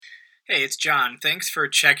Hey, it's John. Thanks for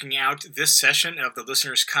checking out this session of the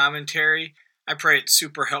Listener's Commentary. I pray it's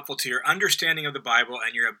super helpful to your understanding of the Bible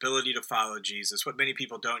and your ability to follow Jesus. What many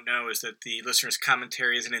people don't know is that the Listener's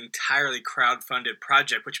Commentary is an entirely crowd-funded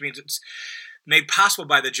project, which means it's made possible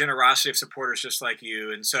by the generosity of supporters just like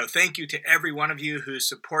you. And so thank you to every one of you who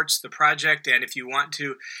supports the project. And if you want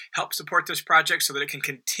to help support this project so that it can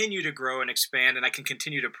continue to grow and expand and I can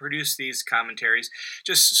continue to produce these commentaries,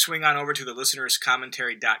 just swing on over to the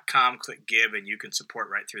listenerscommentary.com, click give, and you can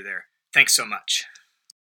support right through there. Thanks so much.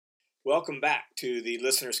 Welcome back to the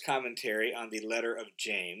Listener's Commentary on the letter of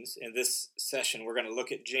James. In this session, we're going to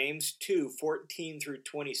look at James 2:14 through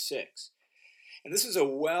 26. And this is a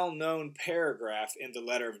well-known paragraph in the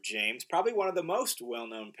letter of James, probably one of the most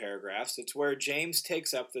well-known paragraphs. It's where James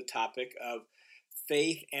takes up the topic of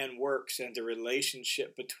faith and works and the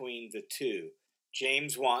relationship between the two.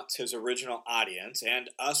 James wants his original audience, and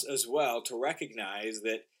us as well, to recognize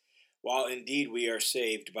that while indeed we are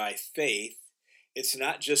saved by faith, it's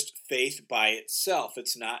not just faith by itself.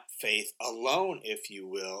 It's not faith alone, if you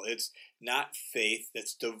will. It's not faith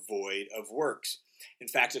that's devoid of works. In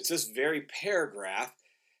fact, it's this very paragraph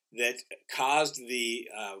that caused the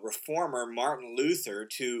reformer Martin Luther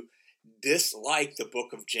to dislike the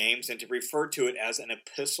book of James and to refer to it as an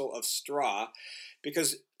epistle of straw,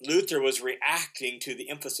 because Luther was reacting to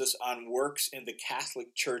the emphasis on works in the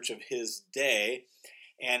Catholic Church of his day,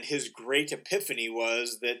 and his great epiphany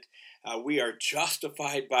was that we are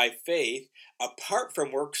justified by faith apart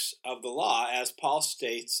from works of the law, as Paul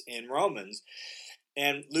states in Romans.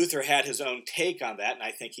 And Luther had his own take on that, and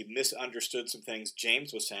I think he misunderstood some things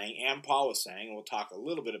James was saying and Paul was saying, and we'll talk a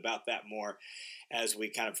little bit about that more as we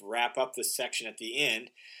kind of wrap up this section at the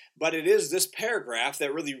end. But it is this paragraph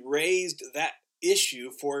that really raised that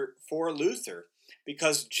issue for Luther,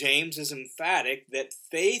 because James is emphatic that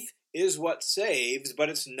faith is what saves, but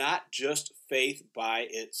it's not just faith by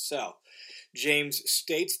itself. James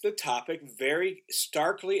states the topic very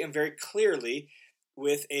starkly and very clearly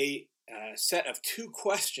with a set of two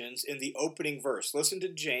questions in the opening verse. Listen to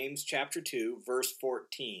James chapter 2, verse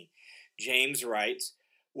 14. James writes,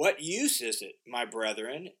 "What use is it, my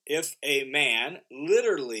brethren, if a man,"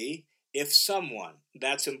 literally, if someone.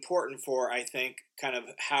 That's important for, I think, kind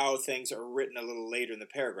of how things are written a little later in the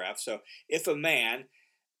paragraph. So, if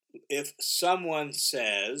someone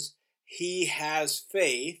says he has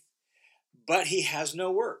faith, but he has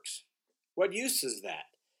no works, what use is that?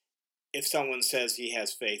 If someone says he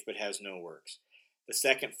has faith but has no works. The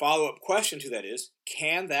second follow-up question to that is,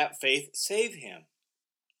 can that faith save him?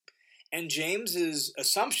 And James's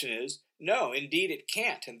assumption is, no, indeed it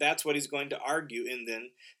can't. And that's what he's going to argue in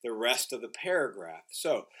then the rest of the paragraph.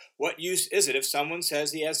 So, what use is it if someone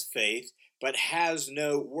says he has faith but has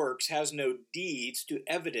no works, has no deeds to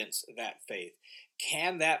evidence that faith?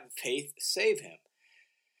 Can that faith save him?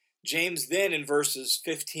 James then in verses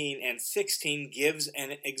 15 and 16 gives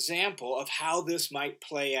an example of how this might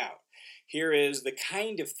play out. Here is the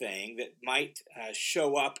kind of thing that might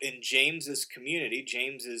show up in James's community,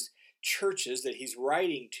 James's churches that he's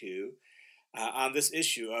writing to on this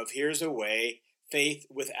issue of here's a way faith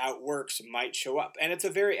without works might show up. And it's a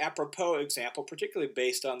very apropos example, particularly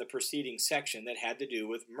based on the preceding section that had to do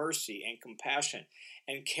with mercy and compassion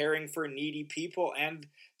and caring for needy people and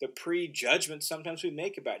the prejudgments sometimes we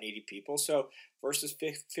make about needy people. So verses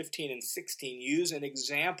 15 and 16 use an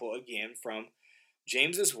example again from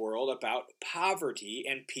James's world about poverty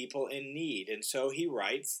and people in need. And so he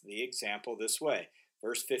writes the example this way.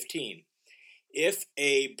 Verse 15. If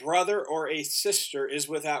a brother or a sister is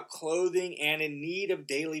without clothing and in need of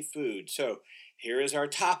daily food. So here is our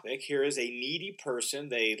topic. Here is a needy person.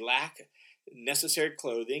 They lack necessary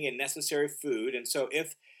clothing and necessary food. And so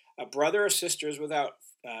if a brother or sister is without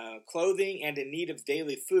clothing and in need of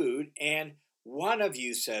daily food, and one of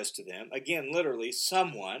you says to them, again, literally,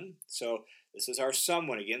 someone, so this is our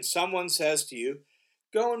someone again, someone says to you,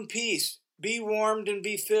 go in peace, be warmed and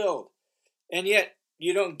be filled, and yet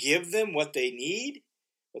you don't give them what they need,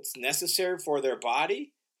 what's necessary for their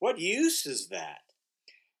body, what use is that?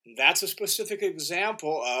 And that's a specific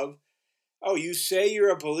example of, oh, you say you're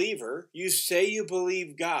a believer, you say you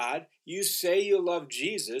believe God, you say you love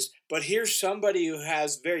Jesus, but here's somebody who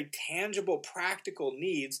has very tangible, practical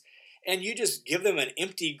needs, and you just give them an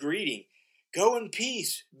empty greeting. Go in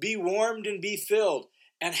peace, be warmed and be filled.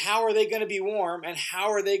 And how are they going to be warm and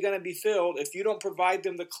how are they going to be filled if you don't provide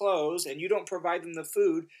them the clothes and you don't provide them the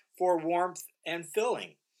food for warmth and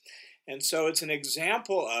filling? And so it's an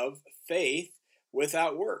example of faith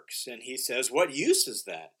without works. And he says, what use is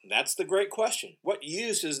that? That's the great question. What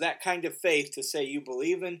use is that kind of faith to say you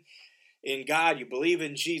believe in God, you believe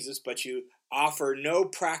in Jesus, but you offer no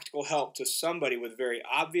practical help to somebody with very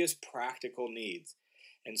obvious practical needs.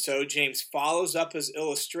 And so James follows up his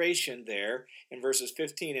illustration there in verses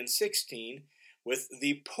 15 and 16 with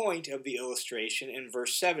the point of the illustration in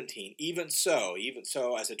verse 17. Even so,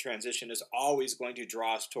 as a transition, is always going to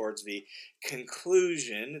draw us towards the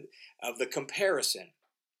conclusion of the comparison.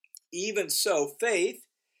 Even so, faith,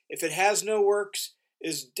 if it has no works,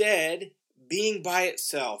 is dead, being by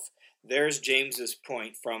itself. There's James's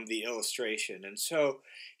point from the illustration. And so,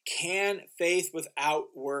 can faith without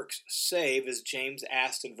works save, as James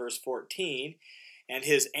asked in verse 14? And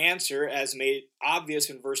his answer, as made obvious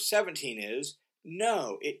in verse 17, is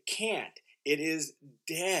no, it can't. It is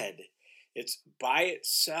dead. It's by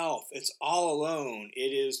itself. It's all alone.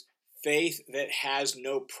 It is faith that has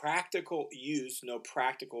no practical use, no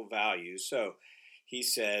practical value. So he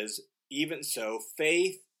says, even so,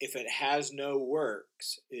 faith, if it has no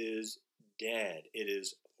works, is dead. It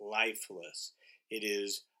is lifeless. It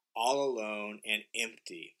is all alone and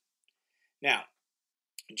empty. Now,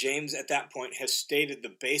 James at that point has stated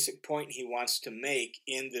the basic point he wants to make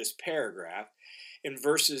in this paragraph. In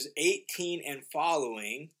verses 18 and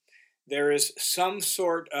following, there is some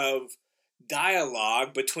sort of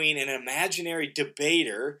dialogue between an imaginary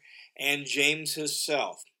debater and James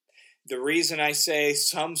himself. The reason I say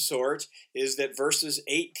some sort is that verses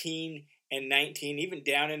 18 and 19, even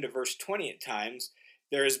down into verse 20 at times,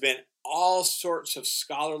 there has been all sorts of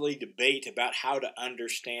scholarly debate about how to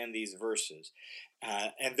understand these verses.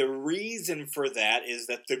 And the reason for that is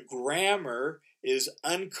that the grammar is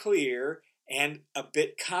unclear and a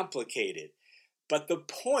bit complicated. But the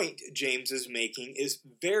point James is making is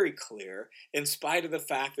very clear, in spite of the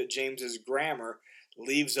fact that James's grammar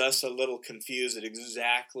leaves us a little confused at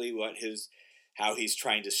exactly how he's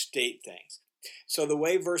trying to state things. So the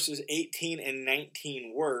way verses 18 and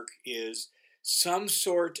 19 work is some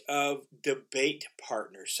sort of debate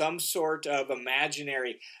partner, some sort of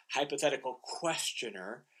imaginary hypothetical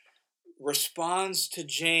questioner responds to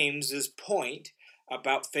James's point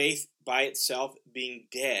about faith by itself being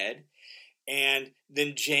dead, and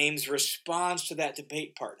then James responds to that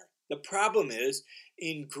debate partner. The problem is,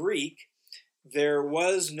 in Greek, there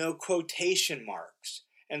was no quotation marks.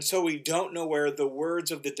 And so we don't know where the words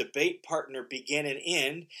of the debate partner begin and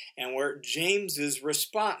end, and where James's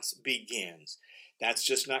response begins. That's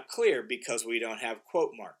just not clear because we don't have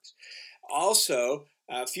quote marks. Also,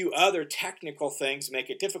 a few other technical things make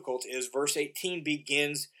it difficult is verse 18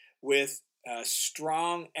 begins with a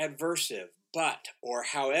strong adversive, but or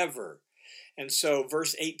however. And so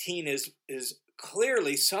verse 18 is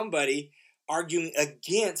clearly somebody arguing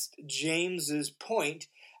against James's point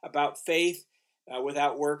about faith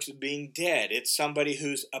without works being dead. It's somebody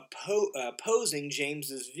who's opposing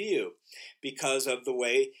James's view because of the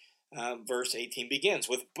way verse 18 begins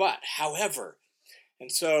with but, however.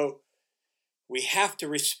 And so we have to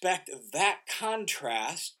respect that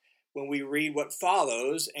contrast when we read what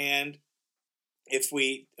follows, and if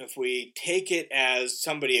we take it as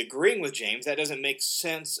somebody agreeing with James, that doesn't make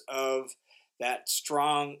sense of that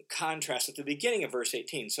strong contrast at the beginning of verse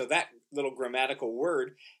 18. So that little grammatical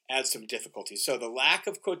word adds some difficulty. So the lack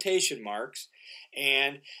of quotation marks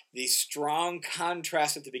and the strong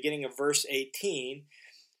contrast at the beginning of verse 18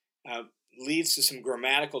 leads to some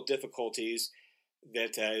grammatical difficulties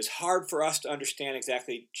that is hard for us to understand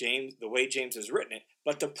exactly the way James has written it,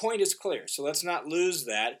 but the point is clear. So let's not lose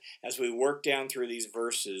that as we work down through these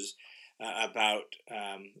verses about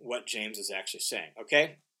what James is actually saying,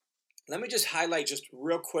 okay? Let me just highlight just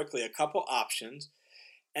real quickly a couple options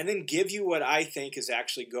and then give you what I think is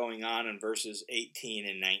actually going on in verses 18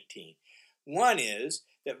 and 19. One is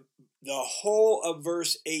that the whole of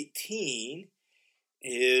verse 18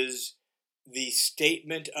 is the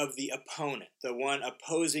statement of the opponent, the one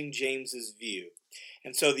opposing James's view.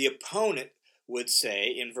 And so the opponent would say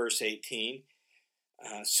in verse 18,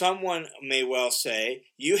 someone may well say,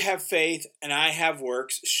 you have faith and I have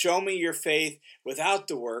works. Show me your faith without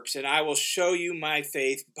the works, and I will show you my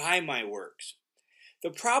faith by my works. The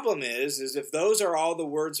problem is if those are all the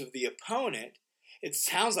words of the opponent, it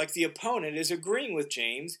sounds like the opponent is agreeing with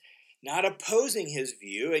James, not opposing his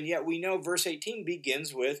view, and yet we know verse 18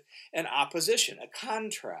 begins with an opposition, a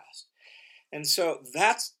contrast. And so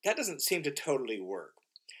that doesn't seem to totally work.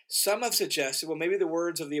 Some have suggested, well, maybe the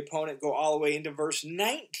words of the opponent go all the way into verse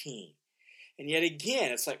 19. And yet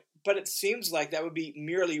again, it's like, but it seems like that would be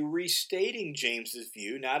merely restating James's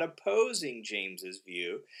view, not opposing James's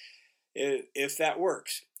view, if that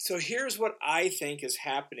works. So here's what I think is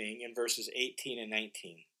happening in verses 18 and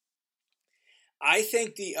 19. I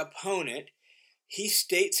think the opponent, he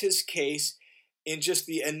states his case in just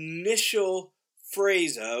the initial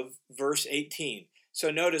phrase of verse 18. So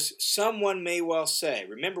notice, someone may well say.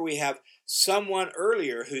 Remember, we have someone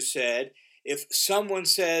earlier who said, if someone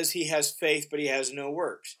says he has faith but he has no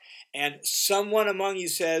works, and someone among you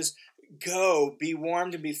says, go, be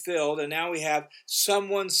warmed and be filled, and now we have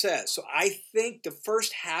someone says. So I think the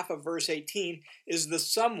first half of verse 18 is the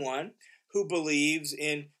someone who believes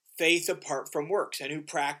in faith apart from works and who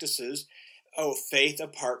practices, faith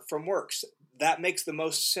apart from works. That makes the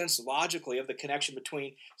most sense logically of the connection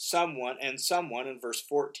between someone in verse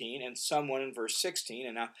 14 and someone in verse 16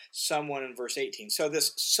 and now someone in verse 18. So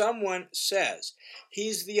this someone says,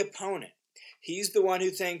 he's the opponent. He's the one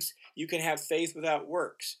who thinks you can have faith without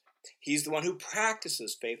works. He's the one who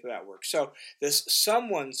practices faith without works. So this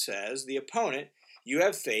someone says, the opponent, you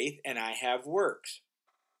have faith and I have works.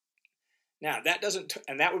 Now that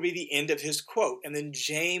and that would be the end of his quote. And then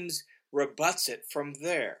James rebuts it from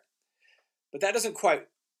there. But that doesn't quite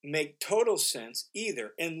make total sense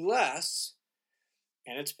either, unless,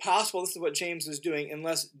 and it's possible this is what James is doing,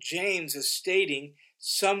 unless James is stating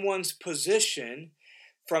someone's position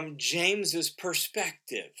from James's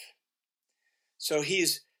perspective. So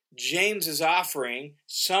James is offering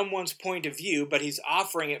someone's point of view, but he's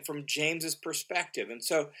offering it from James's perspective. And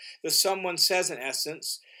so the someone says, in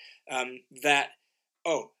essence, that,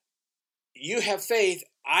 you have faith,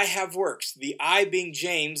 I have works. The I being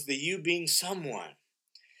James, the you being someone.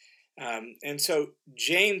 And so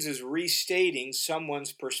James is restating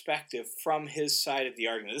someone's perspective from his side of the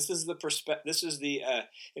argument. This is the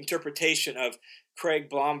interpretation of Craig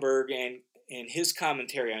Blomberg and in his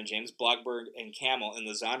commentary on James, Blomberg and Camel, in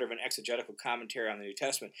the Zondervan exegetical commentary on the New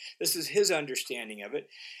Testament. This is his understanding of it,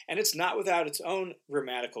 and it's not without its own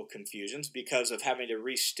grammatical confusions because of having to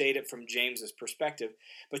restate it from James's perspective,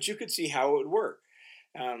 but you could see how it would work.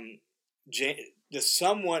 The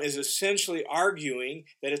someone is essentially arguing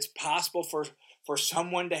that it's possible for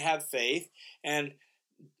someone to have faith and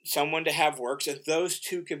someone to have works, and those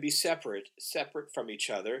two can be separate from each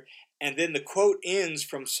other. And then the quote ends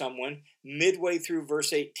from someone midway through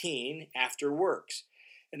verse 18 after works.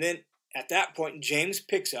 And then at that point, James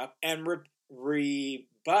picks up and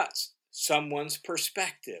rebuts someone's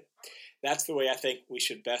perspective. That's the way I think we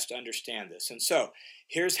should best understand this. And so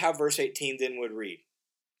here's how verse 18 then would read.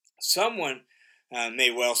 Someone may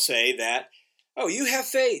well say that, you have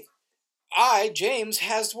faith. I, James,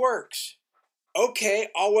 has works. Okay,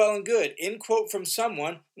 all well and good. End quote from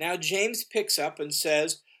someone. Now James picks up and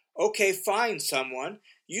says, okay, fine, someone.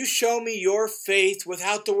 You show me your faith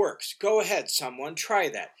without the works. Go ahead, someone. Try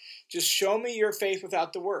that. Just show me your faith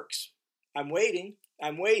without the works. I'm waiting.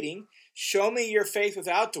 Show me your faith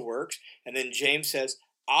without the works. And then James says,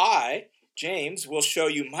 I, James, will show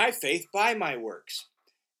you my faith by my works.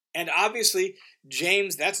 And obviously,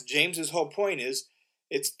 that's James's whole point is,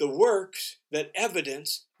 it's the works that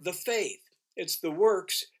evidence the faith. It's the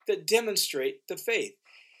works that demonstrate the faith.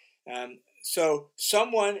 So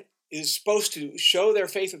someone is supposed to show their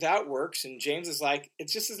faith without works, and James is like, it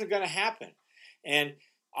just isn't going to happen. And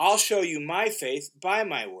I'll show you my faith by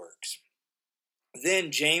my works.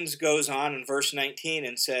 Then James goes on in verse 19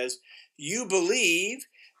 and says, you believe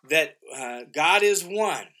that God is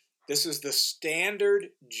one. This is the standard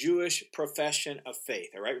Jewish profession of faith.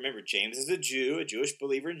 All right, remember, James is a Jew, a Jewish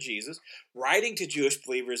believer in Jesus, writing to Jewish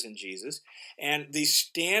believers in Jesus. And the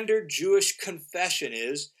standard Jewish confession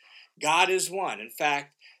is God is one. In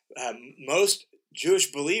fact, most Jewish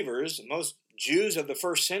believers, most Jews of the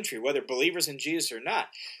first century, whether believers in Jesus or not,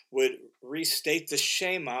 would restate the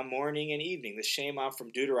Shema morning and evening. The Shema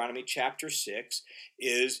from Deuteronomy chapter 6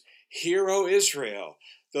 is, Hear, O Israel,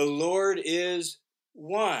 the Lord is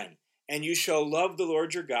one, and you shall love the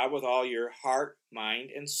Lord your God with all your heart, mind,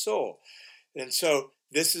 and soul. And so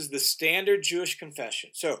this is the standard Jewish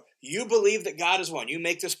confession. So you believe that God is one. You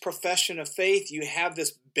make this profession of faith. You have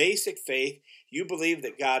this basic faith. You believe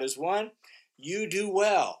that God is one. You do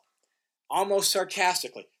well. Almost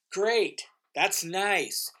sarcastically. Great. That's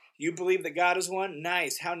nice. You believe that God is one?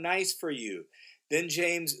 Nice. How nice for you. Then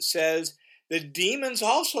James says, the demons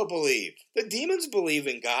also believe. The demons believe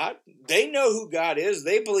in God. They know who God is.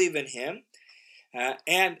 They believe in him.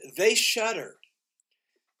 And they shudder.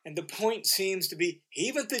 And the point seems to be,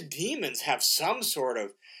 even the demons have some sort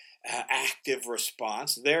of active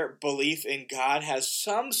response. Their belief in God has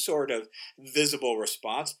some sort of visible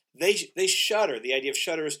response. They shudder. The idea of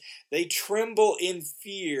shudder is they tremble in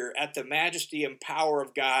fear at the majesty and power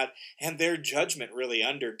of God and their judgment really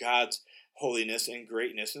under God's holiness and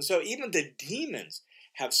greatness. And so even the demons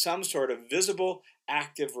have some sort of visible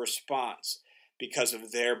active response because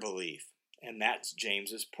of their belief. And that's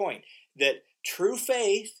James's point, that true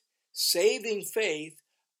faith, saving faith,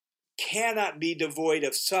 cannot be devoid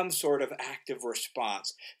of some sort of active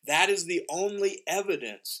response. That is the only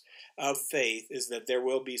evidence of faith, is that there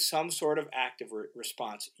will be some sort of active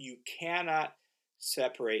response. You cannot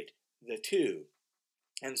separate the two.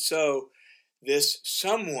 And so this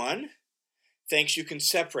someone thinks you can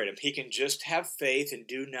separate him. He can just have faith and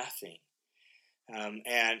do nothing.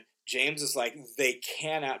 And James is like, they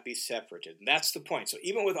cannot be separated. And that's the point. So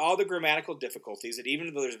even with all the grammatical difficulties, and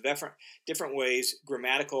even though there's different ways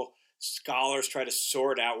grammatical scholars try to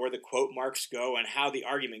sort out where the quote marks go and how the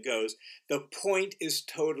argument goes, the point is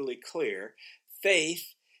totally clear.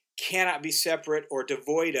 Faith cannot be separate or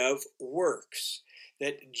devoid of works.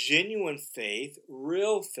 That genuine faith,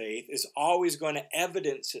 real faith, is always going to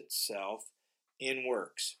evidence itself in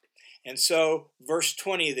works. And so verse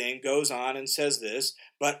 20 then goes on and says this,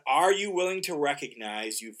 but are you willing to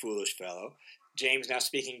recognize, you foolish fellow? James now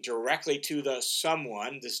speaking directly to the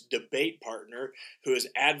someone, this debate partner who has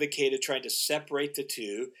advocated trying to separate the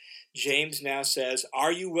two. James now says,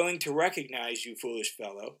 are you willing to recognize, you foolish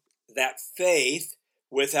fellow, that faith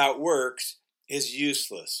without works is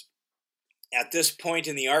useless? At this point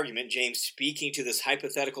in the argument, James, speaking to this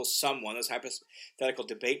hypothetical someone, this hypothetical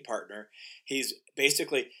debate partner, he's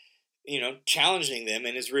basically, challenging them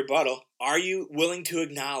in his rebuttal. Are you willing to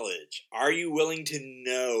acknowledge? Are you willing to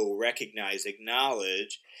know, recognize,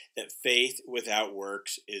 acknowledge that faith without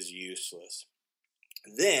works is useless?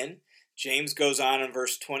 Then James goes on in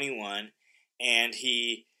verse 21, and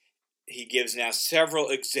he gives now several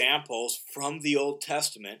examples from the Old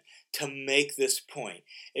Testament to make this point.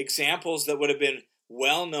 Examples that would have been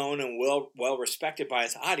well known and well respected by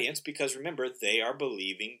his audience, because remember, they are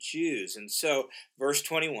believing Jews. And so, verse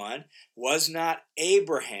 21, was not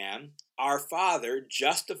Abraham, our father,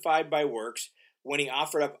 justified by works when he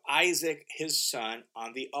offered up Isaac, his son,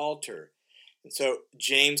 on the altar? And so,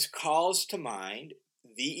 James calls to mind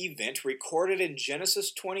the event recorded in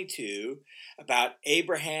Genesis 22 about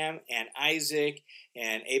Abraham and Isaac,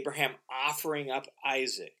 and Abraham offering up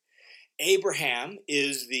Isaac. Abraham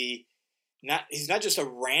is he's not just a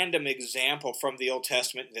random example from the Old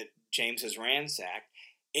Testament that James has ransacked.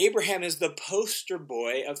 Abraham is the poster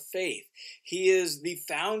boy of faith. He is the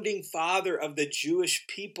founding father of the Jewish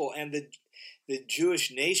people and the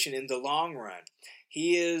Jewish nation in the long run.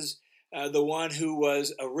 He is the one who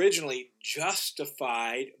was originally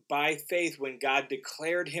justified by faith when God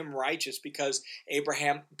declared him righteous, because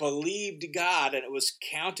Abraham believed God and it was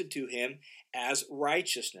counted to him as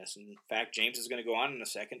righteousness. In fact, James is going to go on in a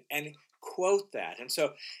second and quote that. And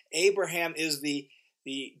so Abraham is the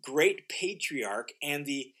great patriarch and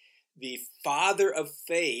the father of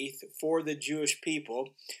faith for the Jewish people.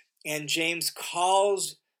 And James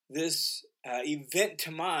calls this event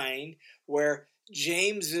to mind where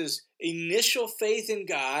James's initial faith in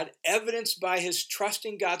God, evidenced by his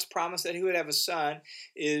trusting God's promise that he would have a son,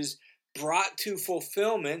 is brought to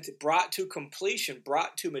fulfillment, brought to completion,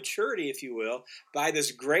 brought to maturity, if you will, by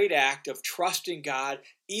this great act of trusting God,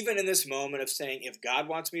 even in this moment of saying, if God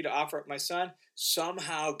wants me to offer up my son,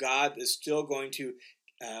 somehow God is still going to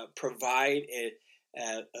provide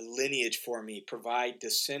a lineage for me, provide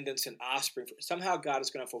descendants and offspring. Somehow God is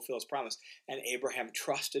going to fulfill his promise. And Abraham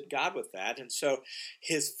trusted God with that. And so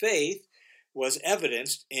his faith was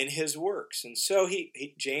evidenced in his works. And so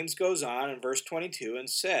James goes on in verse 22 and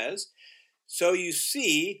says, so you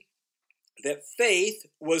see that faith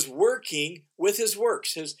was working with his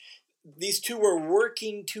works. These two were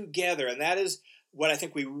working together, and that is what I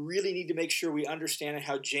think we really need to make sure we understand and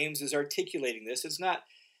how James is articulating this. It's not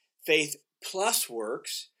faith plus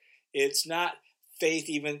works. It's not faith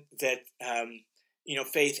even that,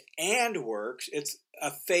 faith and works. It's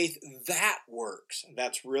a faith that works.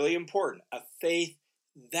 That's really important. A faith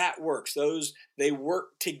that works. They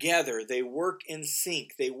work together. They work in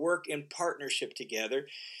sync. They work in partnership together.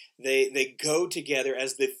 They go together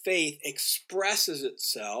as the faith expresses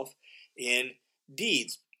itself in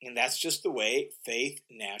deeds. And that's just the way faith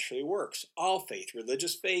naturally works. All faith,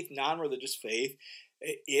 religious faith, non-religious faith,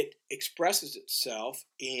 it expresses itself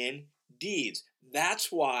in deeds.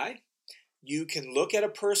 That's why you can look at a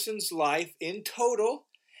person's life in total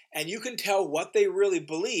and you can tell what they really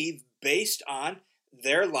believe based on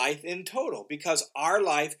their life in total, because our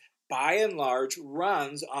life by and large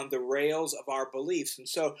runs on the rails of our beliefs. And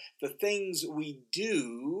so the things we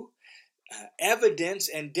do evidence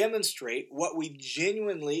and demonstrate what we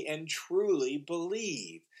genuinely and truly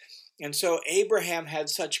believe. And so Abraham had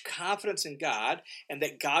such confidence in God and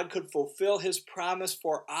that God could fulfill his promise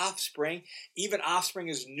for offspring, even offspring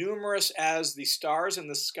as numerous as the stars in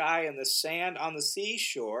the sky and the sand on the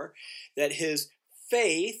seashore, that his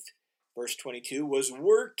faith, verse 22, was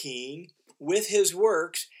working with his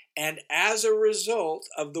works, And as a result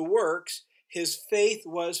of the works, his faith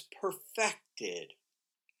was perfected.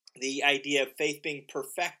 The idea of faith being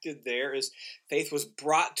perfected there is faith was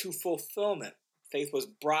brought to fulfillment. Faith was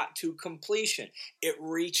brought to completion. It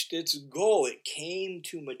reached its goal. It came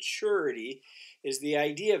to maturity, is the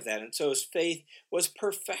idea of that. And so his faith was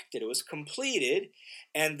perfected. It was completed.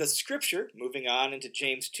 And the scripture, moving on into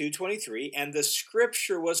James 2:23, and the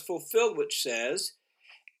scripture was fulfilled, which says,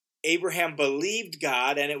 Abraham believed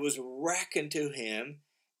God, and it was reckoned to him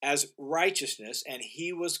as righteousness, and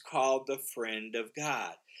he was called the friend of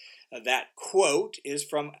God. That quote is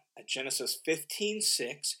from Genesis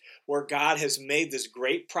 15:6, where God has made this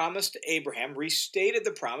great promise to Abraham, restated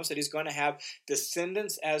the promise that he's going to have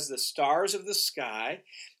descendants as the stars of the sky,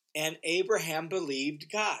 and Abraham believed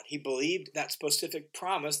God. He believed that specific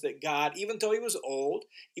promise that God, even though he was old,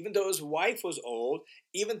 even though his wife was old,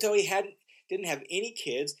 even though he didn't have any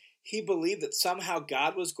kids, he believed that somehow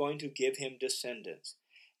God was going to give him descendants.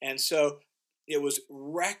 And so it was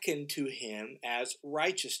reckoned to him as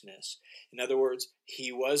righteousness. In other words,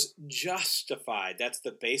 he was justified. That's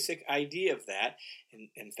the basic idea of that.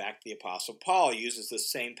 In fact, the Apostle Paul uses the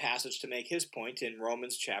same passage to make his point in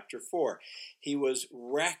Romans chapter 4. He was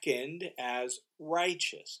reckoned as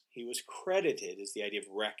righteous. He was credited, is the idea of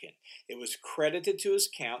reckon. It was credited to his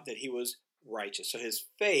account that he was righteous. So his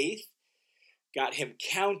faith got him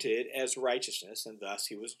counted as righteousness, and thus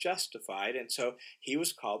he was justified, and so he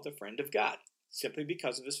was called the friend of God, simply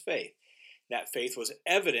because of his faith. That faith was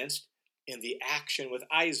evidenced in the action with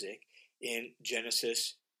Isaac in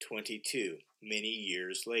Genesis 22, many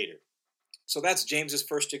years later. So that's James's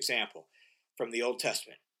first example from the Old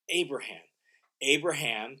Testament.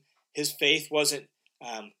 Abraham, his faith wasn't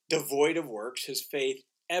devoid of works. His faith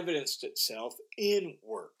evidenced itself in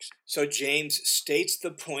works. So James states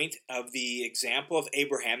the point of the example of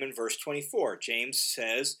Abraham in verse 24. James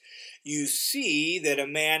says, "You see that a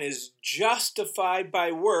man is justified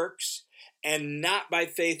by works and not by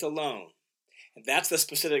faith alone." And that's the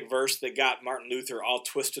specific verse that got Martin Luther all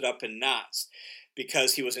twisted up in knots,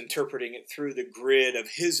 because he was interpreting it through the grid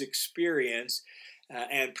of his experience,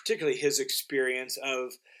 and particularly his experience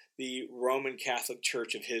of the Roman Catholic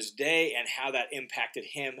Church of his day and how that impacted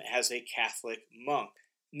him as a Catholic monk.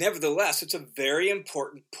 Nevertheless, it's a very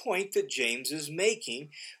important point that James is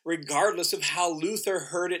making, regardless of how Luther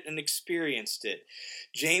heard it and experienced it.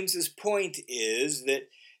 James's point is that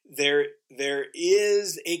there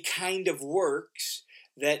is a kind of works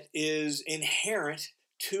that is inherent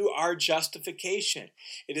to our justification.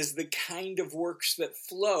 It is the kind of works that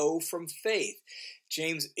flow from faith.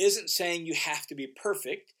 James isn't saying you have to be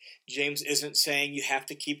perfect. James isn't saying you have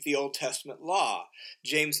to keep the Old Testament law.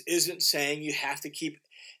 James isn't saying you have to keep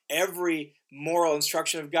every moral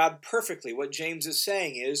instruction of God perfectly. What James is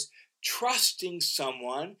saying is trusting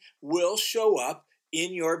someone will show up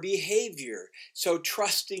in your behavior. So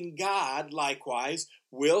trusting God, likewise,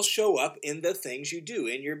 will show up in the things you do,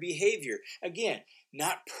 in your behavior. Again,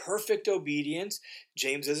 not perfect obedience.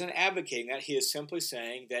 James isn't advocating that. He is simply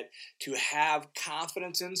saying that to have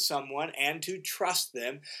confidence in someone and to trust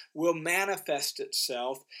them will manifest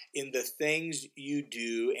itself in the things you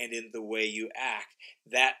do and in the way you act.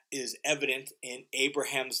 That is evident in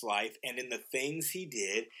Abraham's life and in the things he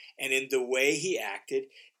did and in the way he acted,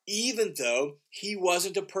 even though he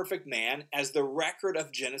wasn't a perfect man, as the record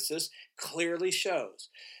of Genesis clearly shows.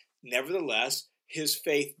 Nevertheless, his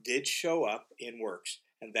faith did show up in works,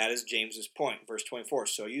 and that is James's point. Verse 24,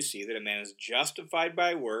 "So you see that a man is justified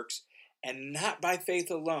by works and not by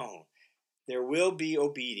faith alone." There will be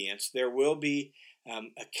obedience. There will be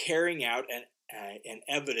a carrying out and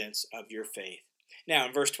evidence of your faith. Now,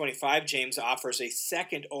 in verse 25, James offers a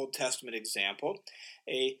second Old Testament example,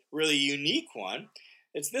 a really unique one.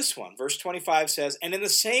 It's this one. Verse 25 says, "And in the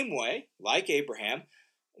same way, like Abraham,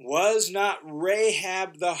 was not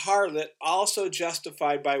Rahab the harlot also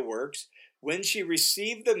justified by works when she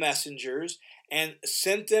received the messengers and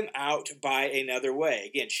sent them out by another way?"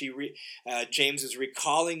 Again, James is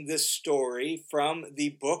recalling this story from the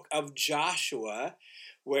book of Joshua,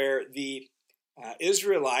 where the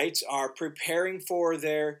Israelites are preparing for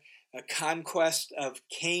their conquest of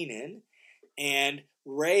Canaan, and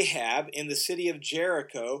Rahab in the city of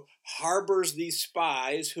Jericho harbors these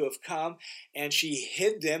spies who have come, and she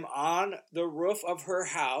hid them on the roof of her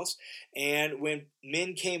house. And when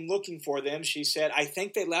men came looking for them, she said, "I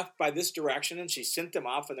think they left by this direction," and she sent them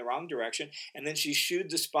off in the wrong direction. And then she shooed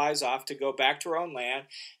the spies off to go back to her own land,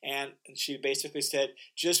 and she basically said,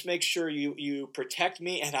 "Just make sure you protect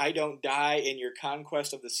me and I don't die in your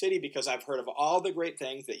conquest of the city, because I've heard of all the great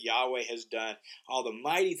things that Yahweh has done, all the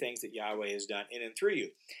mighty things that Yahweh has done." And in 3 through you.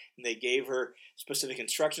 And they gave her specific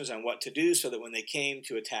instructions on what to do so that when they came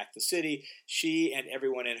to attack the city, she and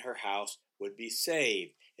everyone in her house would be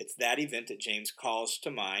saved. It's that event that James calls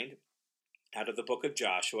to mind out of the book of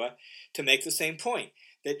Joshua to make the same point,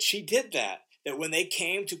 that she did that when they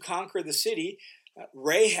came to conquer the city,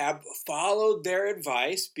 Rahab followed their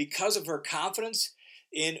advice because of her confidence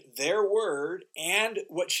in their word and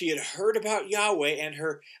what she had heard about Yahweh and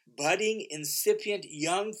her budding, incipient,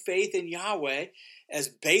 young faith in Yahweh. As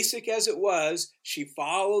basic as it was, she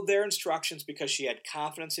followed their instructions because she had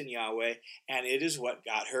confidence in Yahweh, and it is what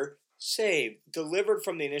got her saved, delivered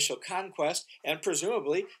from the initial conquest, and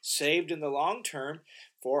presumably saved in the long term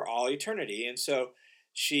for all eternity. And so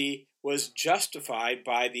she was justified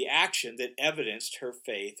by the action that evidenced her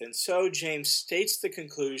faith. And so James states the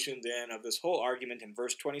conclusion then of this whole argument in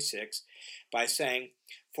verse 26 by saying,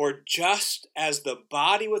 "For just as the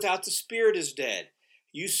body without the spirit is dead,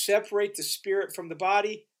 you separate the spirit from the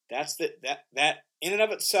body." That in and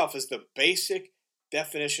of itself is the basic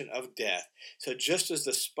definition of death. So just as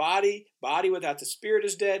the body without the spirit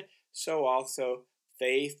is dead, so also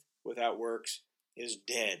faith without works is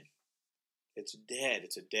dead. It's dead.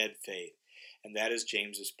 It's a dead faith. And that is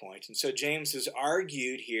James's point. And so James has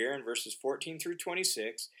argued here in verses 14 through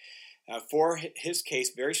 26 for his case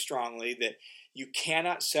very strongly that you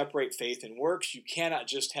cannot separate faith and works. You cannot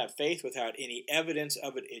just have faith without any evidence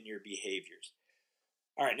of it in your behaviors.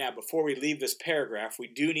 All right, now before we leave this paragraph, we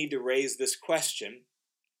do need to raise this question.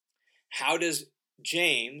 How does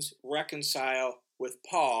James reconcile with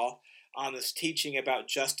Paul on this teaching about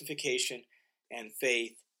justification and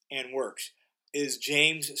faith and works? Is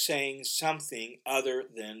James saying something other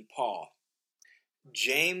than Paul?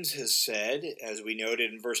 James has said, as we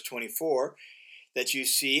noted in verse 24, that you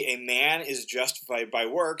see a man is justified by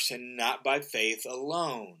works and not by faith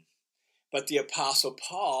alone. But the Apostle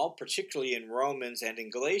Paul, particularly in Romans and in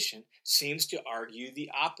Galatians, seems to argue the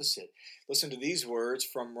opposite. Listen to these words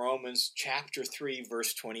from Romans chapter 3,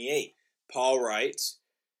 verse 28. Paul writes,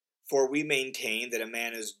 "For we maintain that a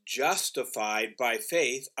man is justified by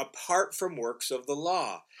faith apart from works of the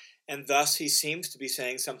law." And thus he seems to be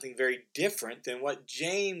saying something very different than what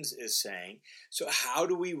James is saying. So how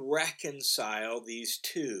do we reconcile these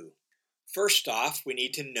two? First off, we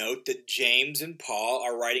need to note that James and Paul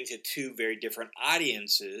are writing to two very different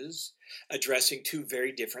audiences, addressing two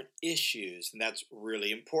very different issues, and that's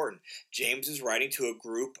really important. James is writing to a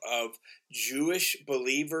group of Jewish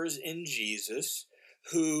believers in Jesus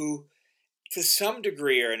who, to some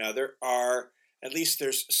degree or another, are, at least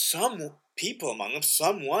there's some people among them,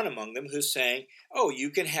 someone among them who's saying, oh, you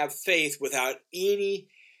can have faith without any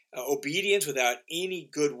obedience, without any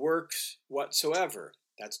good works whatsoever.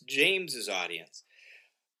 That's James's audience.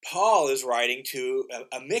 Paul is writing to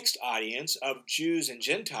a mixed audience of Jews and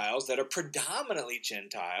Gentiles that are predominantly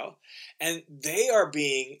Gentile, and they are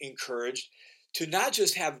being encouraged to not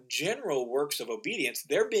just have general works of obedience,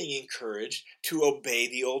 they're being encouraged to obey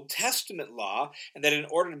the Old Testament law, and that in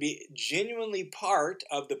order to be genuinely part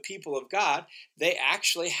of the people of God, they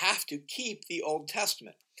actually have to keep the Old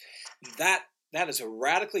Testament. That is a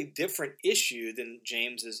radically different issue than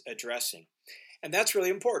James is addressing. And that's really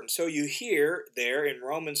important. So you hear there in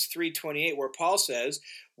Romans 3:28 where Paul says,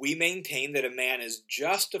 we maintain that a man is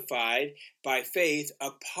justified by faith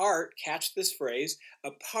apart, catch this phrase,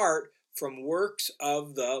 apart from works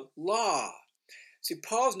of the law. See,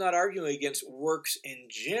 Paul's not arguing against works in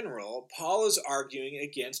general. Paul is arguing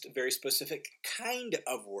against a very specific kind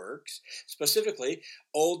of works, specifically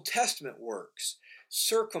Old Testament works,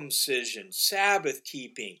 circumcision, Sabbath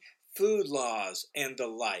keeping, food laws, and the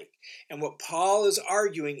like. And what Paul is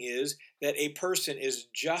arguing is that a person is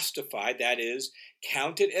justified, that is,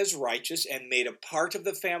 counted as righteous and made a part of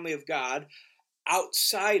the family of God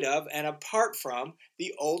outside of and apart from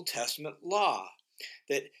the Old Testament law.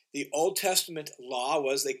 That the Old Testament law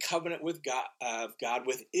was the covenant with God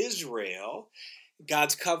with Israel.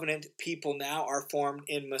 God's covenant people now are formed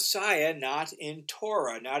in Messiah, not in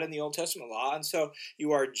Torah, not in the Old Testament law. And so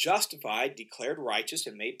you are justified, declared righteous,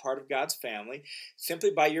 and made part of God's family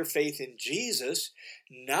simply by your faith in Jesus,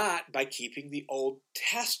 not by keeping the Old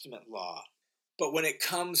Testament law. But when it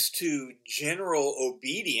comes to general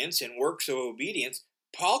obedience and works of obedience,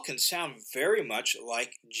 Paul can sound very much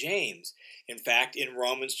like James. In fact, in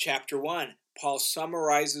Romans chapter 1, Paul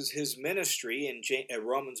summarizes his ministry in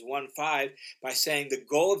Romans 1:5 by saying the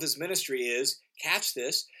goal of his ministry is, catch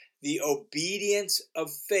this, the obedience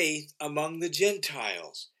of faith among the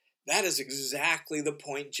Gentiles. That is exactly the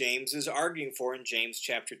point James is arguing for in James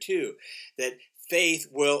chapter 2, that faith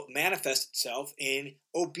will manifest itself in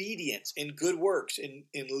obedience, in good works, in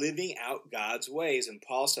living out God's ways. And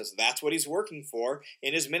Paul says that's what he's working for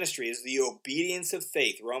in his ministry, is the obedience of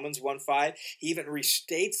faith. Romans 1:5, he even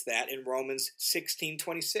restates that in Romans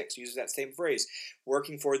 16:26, uses that same phrase,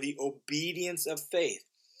 working for the obedience of faith.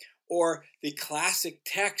 Or the classic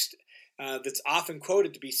text that's often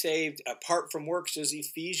quoted to be saved apart from works is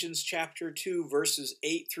Ephesians chapter 2, verses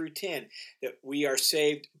 8 through 10, that we are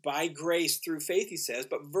saved by grace through faith, he says.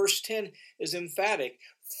 But verse 10 is emphatic,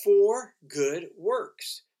 for good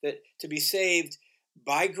works, that to be saved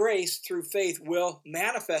by grace through faith will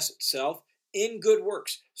manifest itself in good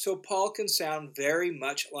works. So Paul can sound very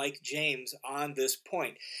much like James on this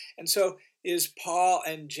point. And so is Paul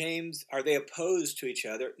and James, are they opposed to each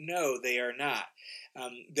other? No, they are not.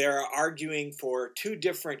 They're arguing for two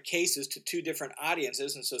different cases to two different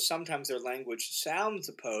audiences, and so sometimes their language sounds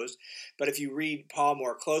opposed. But if you read Paul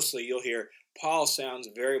more closely, you'll hear Paul sounds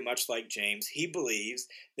very much like James. He believes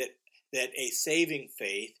that a saving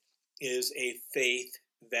faith is a faith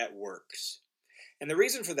that works. And the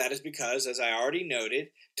reason for that is because, as I already noted,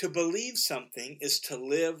 to believe something is to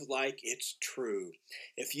live like it's true.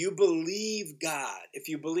 If you believe God, if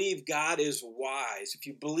you believe God is wise, if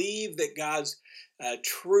you believe that God's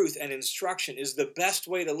truth and instruction is the best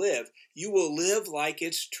way to live, you will live like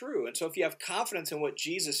it's true. And so if you have confidence in what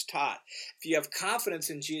Jesus taught, if you have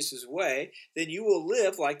confidence in Jesus' way, then you will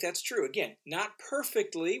live like that's true. Again, not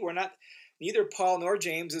perfectly. Neither Paul nor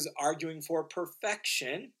James is arguing for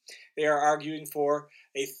perfection. They are arguing for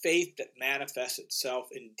a faith that manifests itself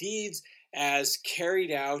in deeds as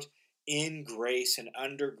carried out in grace and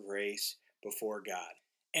under grace before God.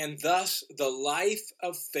 And thus, the life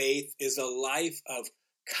of faith is a life of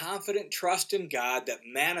confident trust in God that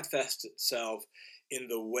manifests itself in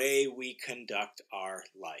the way we conduct our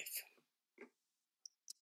life.